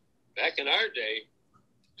 And back in our day,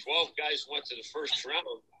 12 guys went to the first round.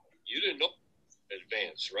 You didn't know in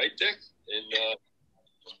advance, right, Dick? And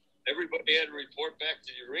everybody had to report back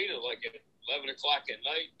to the arena like at 11 o'clock at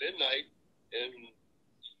night, midnight, and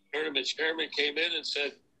tournament chairman came in and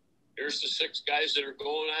said, "Here's the 6 guys that are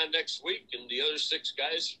going on next week, and the other 6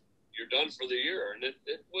 guys, you're done for the year." And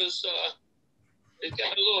it was it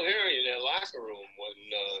got a little hairy in that locker room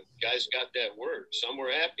when guys got that word. Some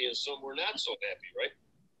were happy and some were not so happy, right?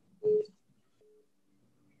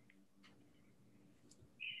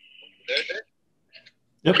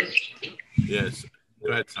 Yep. Yes.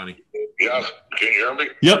 Go ahead, Sonny. Yeah, can you hear me?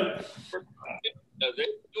 Yep. They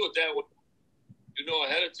do it that way. You know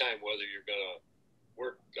ahead of time whether you're going to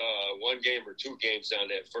work 1 game or 2 games on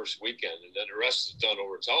that first weekend, and then the rest is done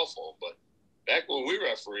over telephone. But back when we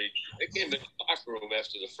refereed, they came in the locker room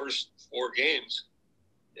after the first 4 games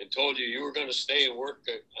and told you were going to stay and work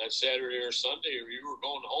on Saturday or Sunday, or you were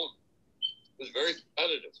going home. It was very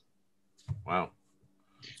competitive. Wow.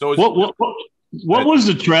 So what was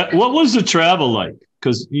the travel like?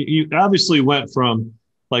 Because you obviously went from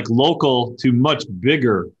like local to much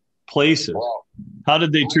bigger places. Well, how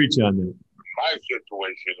did they treat you on that? My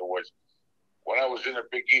situation was when I was in the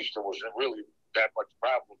Big East, there wasn't really that much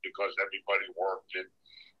problem because everybody worked and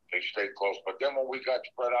they stayed close. But then when we got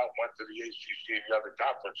spread out, went to the ACC and the other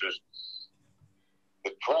conferences,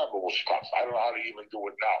 the travel was tough. I don't know how to even do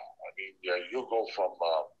it now. I mean, you go from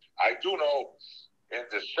I do know in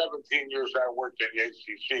the 17 years I worked in the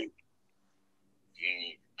ACC, the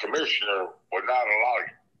commissioner would not allow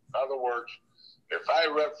you. In other words, if I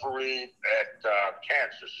refereed at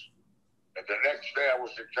Kansas, and the next day I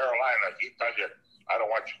was in Carolina, he'd tell you, "I don't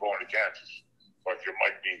want you going to Kansas, but you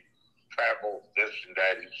might be travel, this and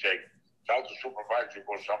that." He'd say, "Tell the supervisor to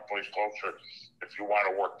go someplace closer if you want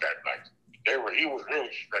to work that night." He was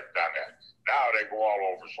really strict on that. Now they go all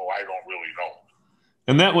over, so I don't really know.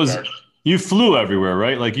 And that was, you flew everywhere,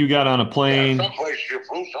 right? Like you got on a plane. Yeah, some places you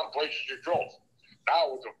flew, some places you drove.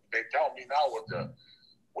 Now they tell me now with the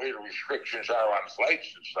way the restrictions are on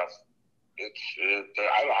flights and stuff, it's I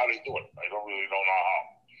don't know how they do it. I don't really know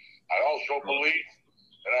how. I also believe,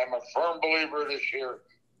 and I'm a firm believer this year,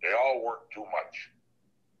 they all work too much.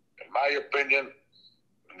 In my opinion,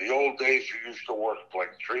 in the old days, you used to work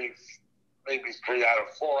like 4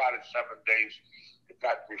 out of 7 days. You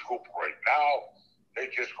got to recuperate. Now they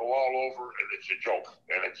just go all over, and it's a joke.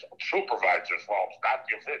 And it's supervisors' fault, not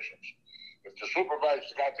the officials. If the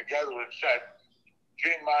supervisors got together and said,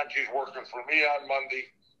 "Gene Monje's working for me on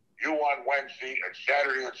Monday, you on Wednesday, and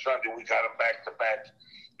Saturday and Sunday we got him back to back,"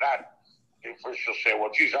 not the officials say, "Well,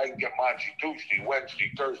 geez, I can get Monje Tuesday,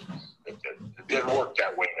 Wednesday, Thursday." It didn't work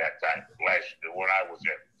that way that time when I was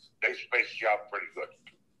in. They spaced you out pretty good.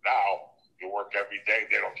 Now you work every day.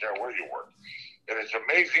 They don't care where you work. And it's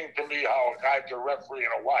amazing to me how a guy can referee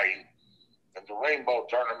in Hawaii in the Rainbow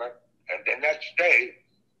Tournament, and the next day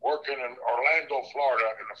working in Orlando,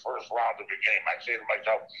 Florida in the first round of the game. I say to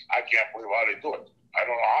myself, I can't believe how they do it. I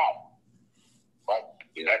don't know how. But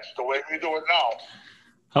that's the way we do it now.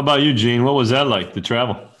 How about you, Gene? What was that like, the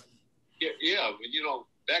travel? Yeah.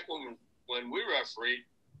 Back when we refereed,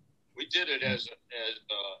 we did it as a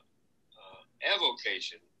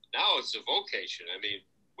avocation. Now it's a vocation. I mean,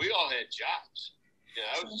 we all had jobs.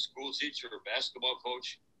 I was a school teacher, a basketball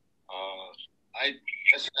coach.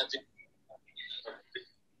 That's not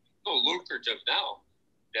so lucrative now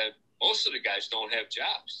that most of the guys don't have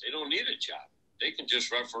jobs. They don't need a job. They can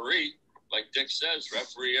just referee, like Dick says,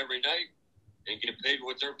 referee every night and get paid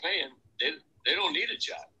what they're paying. They don't need a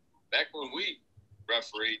job. Back when we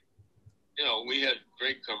referee. You know, we had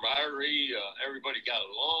great camaraderie. Everybody got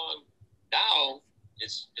along. Now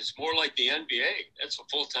it's more like the NBA. It's a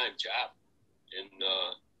full-time job, and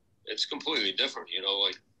it's completely different. You know,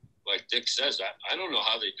 like Dick says, I don't know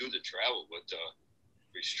how they do the travel with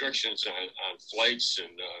restrictions on flights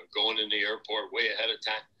and going in the airport way ahead of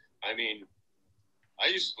time. I mean, I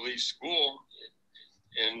used to leave school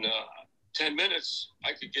in 10 minutes.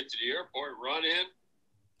 I could get to the airport, run in,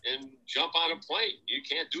 and jump on a plane. You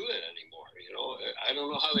can't do that anymore. You know, I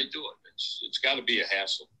don't know how they do it. It's got to be a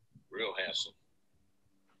hassle, real hassle.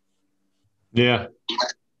 Yeah.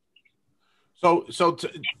 So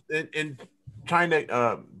in trying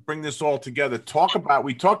to bring this all together,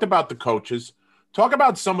 we talked about the coaches. Talk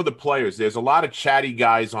about some of the players. There's a lot of chatty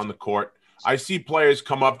guys on the court. I see players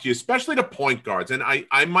come up to you, especially the point guards. And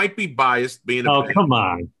I might be biased being a come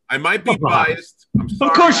on. I might be biased. I'm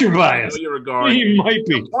sorry. Of course you're biased. You're a guard. You might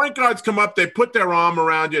be. The point guards come up, they put their arm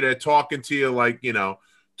around you, they're talking to you like, you know.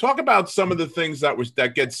 Talk about some of the things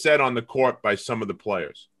that get said on the court by some of the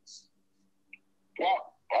players.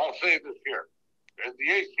 Well, I'll say this here. In the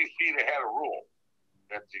ACC, they had a rule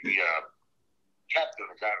that the captain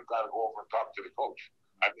got to go over and talk to the coach.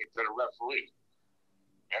 I mean, to the referee.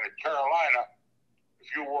 And in Carolina, if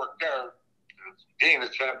you work there, Dean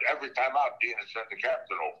had sent every time out. Dean had sent the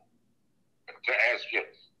captain over to ask you.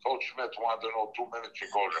 Coach Smith wanted to know 2 minutes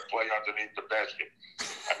ago to play underneath the basket.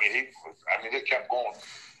 I mean, it kept going.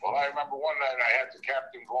 Well, I remember one night I had the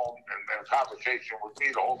captain going and in conversation with me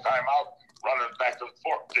the whole time out, running back and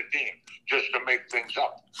forth to Dean just to make things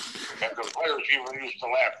up. And the players even used to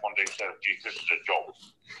laugh when they said, "Gee, this is a joke."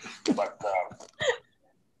 But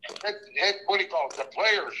what do you call it? The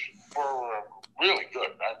players were really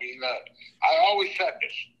good. I mean, I always said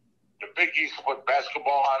this: the Big East put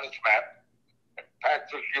basketball on its map. And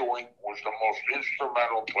Patrick Ewing was the most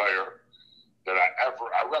instrumental player that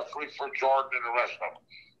I refereed for Jordan and the rest of them.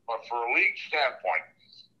 But for a league standpoint,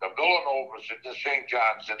 the Villanovas and the St.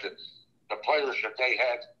 John's and the players that they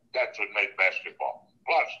had, that's what made basketball.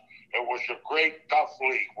 Plus, it was a great, tough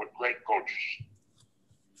league with great coaches.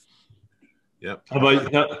 Yep. How about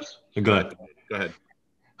you? Go ahead. Go ahead.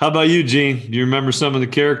 How about you, Gene? Do you remember some of the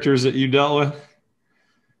characters that you dealt with?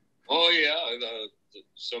 Oh, yeah.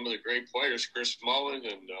 Some of the great players, Chris Mullen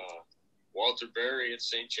and Walter Berry at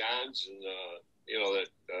St. John's, and,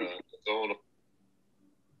 going.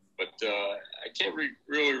 But I can't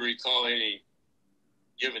really recall any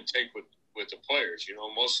give and take with the players. You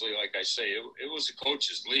know, mostly, like I say, it was a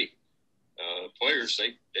coach's league. Players,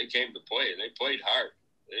 they came to play, and they played hard.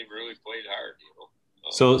 They really played hard, you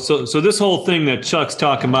know. So this whole thing that Chuck's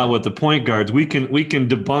talking about with the point guards, we can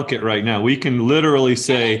debunk it right now. We can literally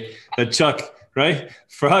say that Chuck, right?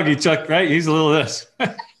 Froggy Chuck, right? He's a little this.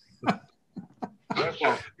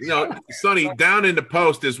 You know, Sonny, down in the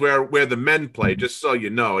post is where the men play, just so you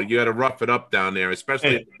know. You got to rough it up down there,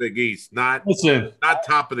 especially at the Big East. Not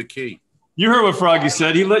top of the key. You heard what Froggy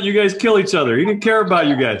said. He let you guys kill each other. He didn't care about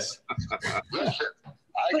you guys. Listen,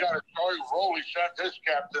 I got a story. Roley sent his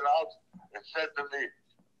captain out and said to me,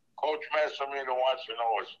 "Coach Massimino wants to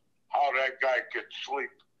know is how that guy could sleep.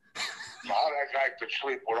 How that guy could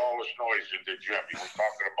sleep with all this noise in the gym." He was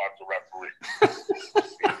talking about the referee.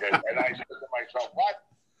 And I said to myself, "What?"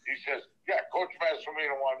 He says, "Yeah, Coach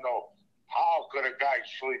Massimino wants to know how could a guy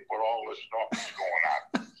sleep with all this noise going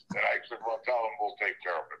on." And I said, "Well, tell him we'll take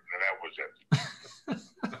care of it." And that was it.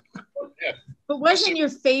 Yeah. But wasn't your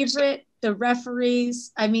favorite the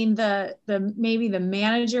referees? I mean, maybe the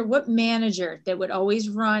manager. What manager that would always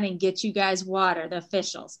run and get you guys water? The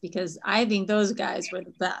officials, because I think those guys were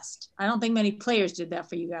the best. I don't think many players did that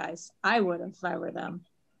for you guys. I would have if I were them.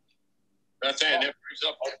 That's it. That brings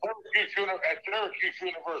up At Syracuse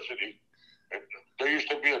University, there used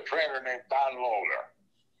to be a trainer named Don Lowe there.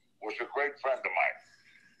 Was a great friend of mine.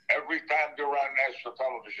 Every time they were on national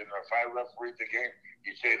television, if I refereed the game,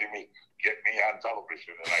 he'd say to me, "Get me on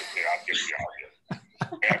television." And I'd say, "I'll get you out here."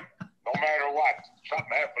 And no matter what,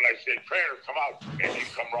 something happened, I said, "Trainer, come out." And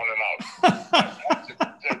he'd come running out. That's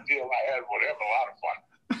the deal I had with him. A lot of fun.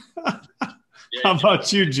 How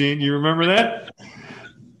about you, Gene? You remember that?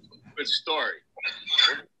 Good story.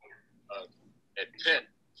 At Pitt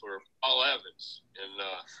for Paul Evans. And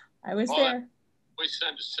I was there. We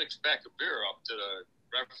sent a 6-pack of beer up to the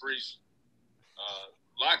referee's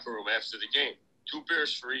locker room after the game. 2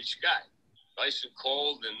 beers for each guy, nice and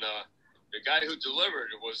cold. And the guy who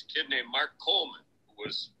delivered it was a kid named Mark Coleman, who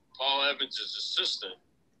was Paul Evans' assistant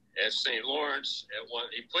at St. Lawrence.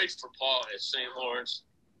 He played for Paul at St. Lawrence.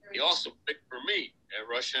 He also picked for me at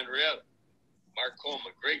Rush Henrietta. Mark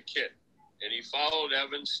Coleman, great kid. And he followed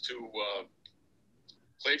Evans to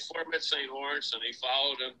played for him at St. Lawrence, and he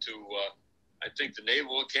followed him to, I think, the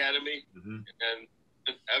Naval Academy, and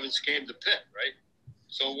Evans came to Pitt, right?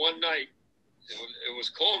 So one night, it was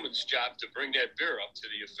Coleman's job to bring that beer up to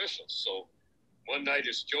the officials. So one night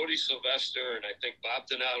it's Jody Sylvester and I think Bob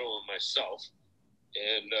Donato and myself,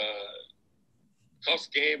 and tough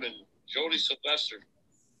game, and Jody Sylvester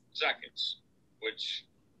seconds, which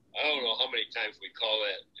I don't know how many times we call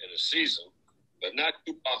that in a season, but not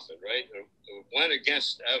too often, right? It went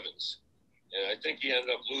against Evans, and I think he ended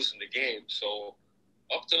up losing the game. So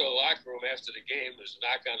up to the locker room after the game, there's a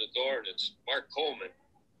knock on the door, and it's Mark Coleman,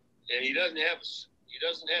 and he doesn't have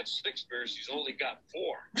 6 beers. He's only got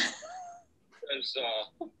 4.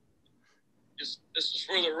 Because this is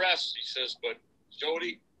for the rest, he says. But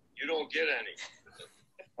Jody, you don't get any.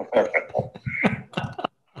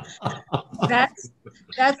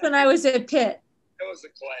 That's when I was at Pitt. That was a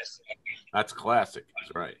classic. That's classic.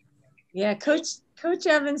 That's right. Yeah, Coach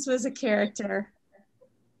Evans was a character.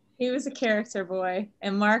 He was a character boy,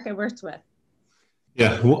 and Mark I worked with.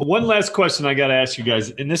 Yeah. One last question I got to ask you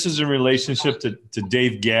guys, and this is in relationship to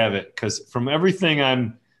Dave Gavitt, because from everything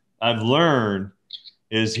I've learned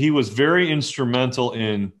is he was very instrumental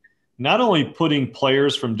in not only putting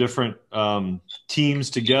players from different teams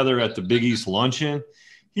together at the Big East luncheon,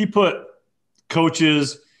 he put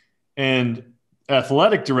coaches and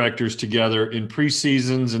athletic directors together in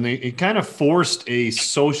preseasons, and it kind of forced a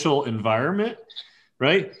social environment,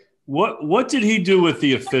 right? What did he do with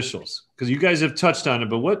the officials? Because you guys have touched on it,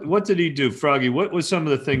 but what did he do, Froggy? What was some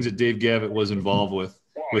of the things that Dave Gavitt was involved with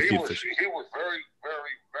the officials? He was very,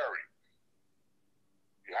 very, very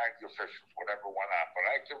behind the officials, whatever went on. But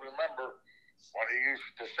I can remember when he used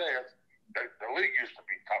to say it, the league used to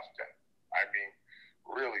be tough then. I mean,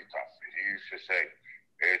 really tough. He used to say,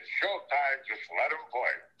 it's showtime, just let him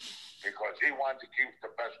play. Because he wanted to keep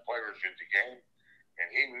the best players in the game, and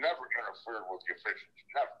he never interfered with the officials.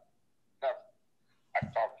 Never. I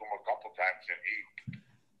talked to him a couple times, and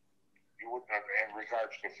he wouldn't have, in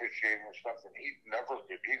regards to officiating and stuff, and he never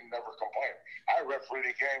complained. I refereed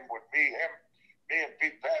a game with me and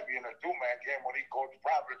Pete Pavy in a 2-man game when he coached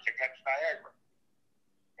Providence against Niagara.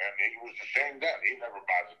 And he was the same then. He never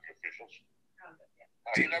bothered the officials.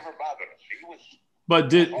 He never bothered us. He was all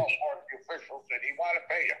for the officials, and he wanted to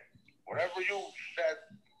pay you. Whatever you said,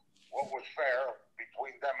 what was fair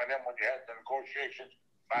between them and them when you had the negotiations,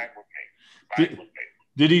 fine with me.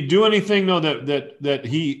 Did he do anything though that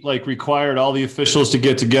he like required all the officials to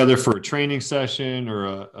get together for a training session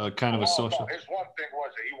or a kind of a social? No. His one thing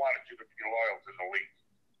was that he wanted you to be loyal to the league.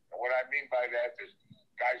 And what I mean by that is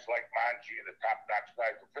guys like Monje and the top-notch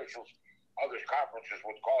guys, officials, other conferences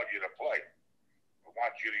would call you to play. They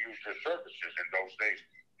want you to use their services. In those days,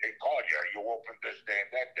 they called you. Are you open this day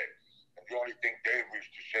and that day? And the only thing Dave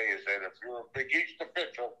used to say is that if you're a Big East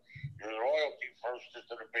official, your loyalty first is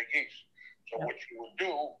to the Big East. So what you would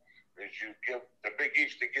do is you give the Big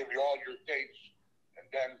East to give you all your dates, and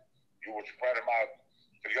then you would spread them out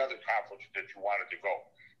to the other conference that you wanted to go.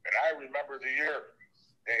 And I remember the year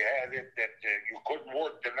they had it that you couldn't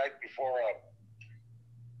work the night before a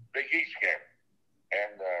Big East game.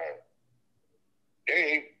 And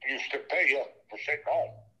Dave used to pay you for sitting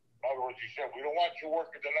home. In other words, he said, we don't want you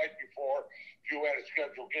working the night before. If you had a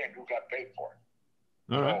scheduled game, you got paid for it.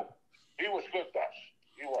 All right. So he was good to us.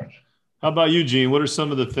 He was. How about you, Gene? What are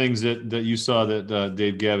some of the things that you saw that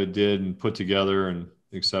Dave Gavitt did and put together and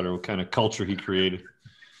et cetera? What kind of culture he created?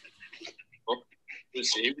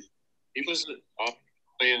 He was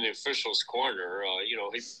in the officials' corner.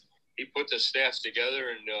 He put the staff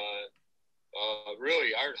together, and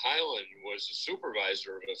really Art Highland was the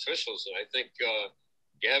supervisor of officials, and I think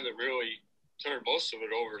Gavitt really turned most of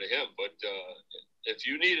it over to him. But if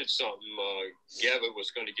you needed something, Gavitt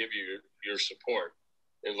was going to give you your support.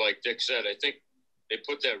 And like Dick said, I think they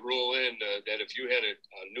put that rule in that if you had a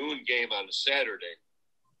noon game on a Saturday,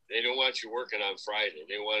 they don't want you working on Friday.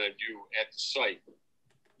 They wanted you at the site,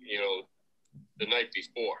 the night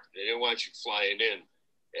before. They didn't want you flying in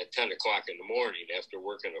at 10 o'clock in the morning after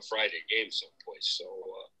working a Friday game someplace. So,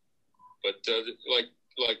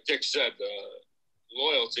 like Dick said,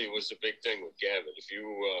 loyalty was the big thing with Gavitt.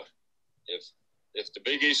 If the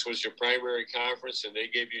Big East was your primary conference and they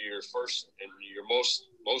gave you your first and your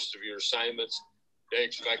most of your assignments, they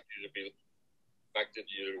expected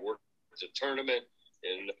you to work the tournament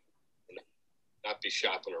and not be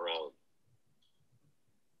shopping around.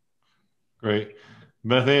 Great.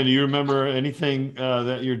 Beth Ann, do you remember anything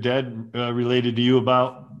that your dad related to you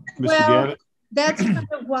about Mr. Gavitt? That's kind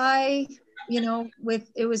of why,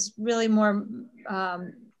 it was really more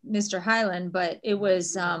Mr. Highland, but it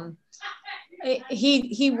was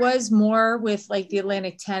he was more with like the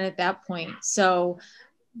Atlantic 10 at that point. So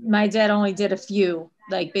my dad only did a few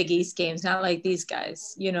like Big East games, not like these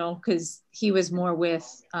guys, you know, because he was more with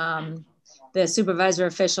the supervisor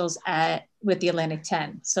officials with the Atlantic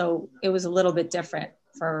 10. So it was a little bit different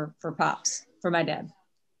for Pops, for my dad.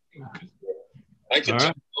 I can tell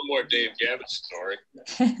one more Dave Gavitt story.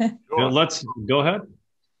 Let's go ahead.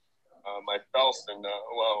 Myself and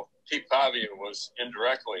Pete Pavia was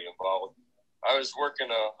indirectly involved. I was working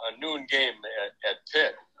a noon game at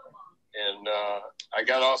Pitt, and I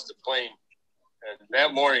got off the plane. And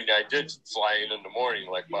that morning, I did fly in the morning,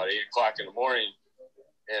 like about 8 o'clock in the morning.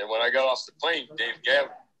 And when I got off the plane, Dave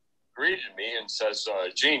Gavitt greeted me and says,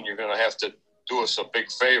 Gene, you're going to have to do us a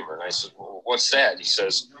big favor. And I said, well, what's that? He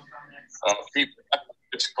says, Pete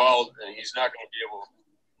it's called, and he's not going to be able to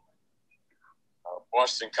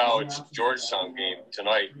Boston College Georgetown game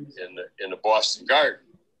tonight in the Boston Garden.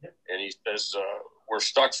 And he says, we're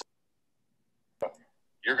stuck.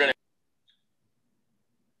 You're going to.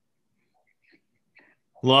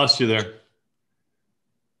 Lost you there.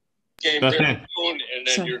 Game here soon, and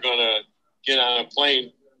then you're going to get on a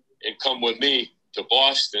plane and come with me to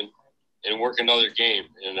Boston and work another game.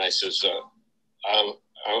 And I says,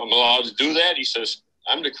 I'm allowed to do that? He says,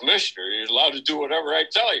 I'm the commissioner. You're allowed to do whatever I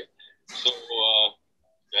tell you. So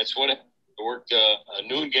that's what I worked a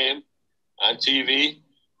noon game on TV.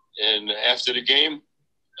 And after the game,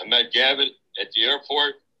 I met Gavitt at the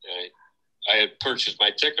airport. I had purchased my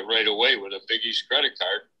ticket right away with a Big East credit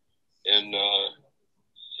card. And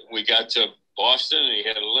we got to Boston, and he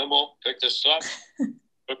had a limo, picked us up.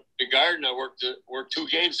 But the Garden, I worked 2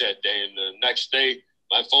 games that day. And the next day,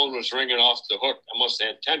 my phone was ringing off the hook. I must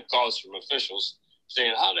have had 10 calls from officials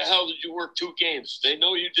saying, how the hell did you work 2 games? They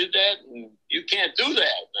know you did that, and you can't do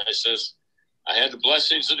that. And I says, I had the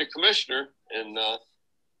blessings of the commissioner, and that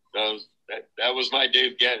was my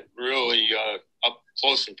Dave Gavitt, really up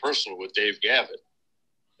close and personal with Dave Gavitt.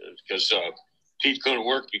 Because Pete couldn't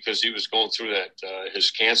work because he was going through that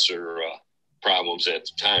his cancer problems at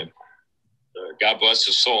the time. God bless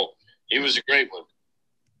his soul. He was a great one.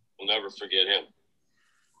 We'll never forget him.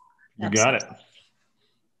 You got it.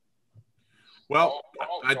 Well,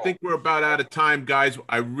 I think we're about out of time, guys.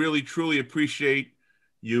 I really, truly appreciate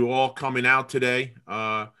you all coming out today.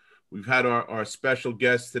 We've had our special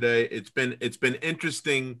guest today. It's been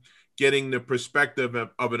interesting getting the perspective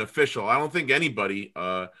of an official. I don't think anybody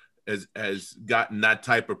has gotten that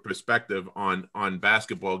type of perspective on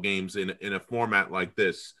basketball games in a format like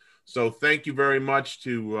this. So thank you very much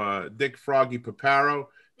to Dick Froggy Paparo,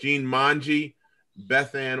 Gene Monje,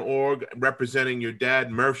 Beth Ann Org, representing your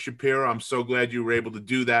dad, Murph Shapiro. I'm so glad you were able to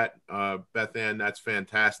do that, Beth Ann. That's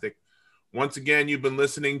fantastic. Once again, you've been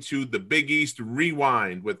listening to the Big East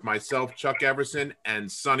Rewind with myself, Chuck Everson,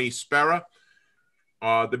 and Sonny Spera.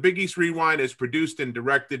 The Big East Rewind is produced and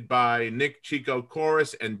directed by Nick Chico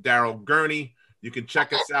Chorus and Daryl Gurney. You can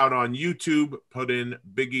check us out on YouTube, put in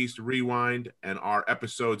Big East Rewind, and our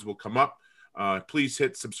episodes will come up. Please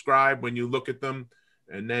hit subscribe when you look at them.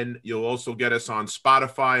 And then you'll also get us on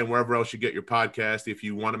Spotify and wherever else you get your podcast. If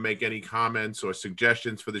you want to make any comments or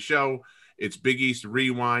suggestions for the show, it's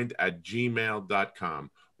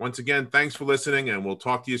bigeastrewind@gmail.com. Once again, thanks for listening, and we'll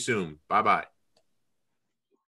talk to you soon. Bye-bye.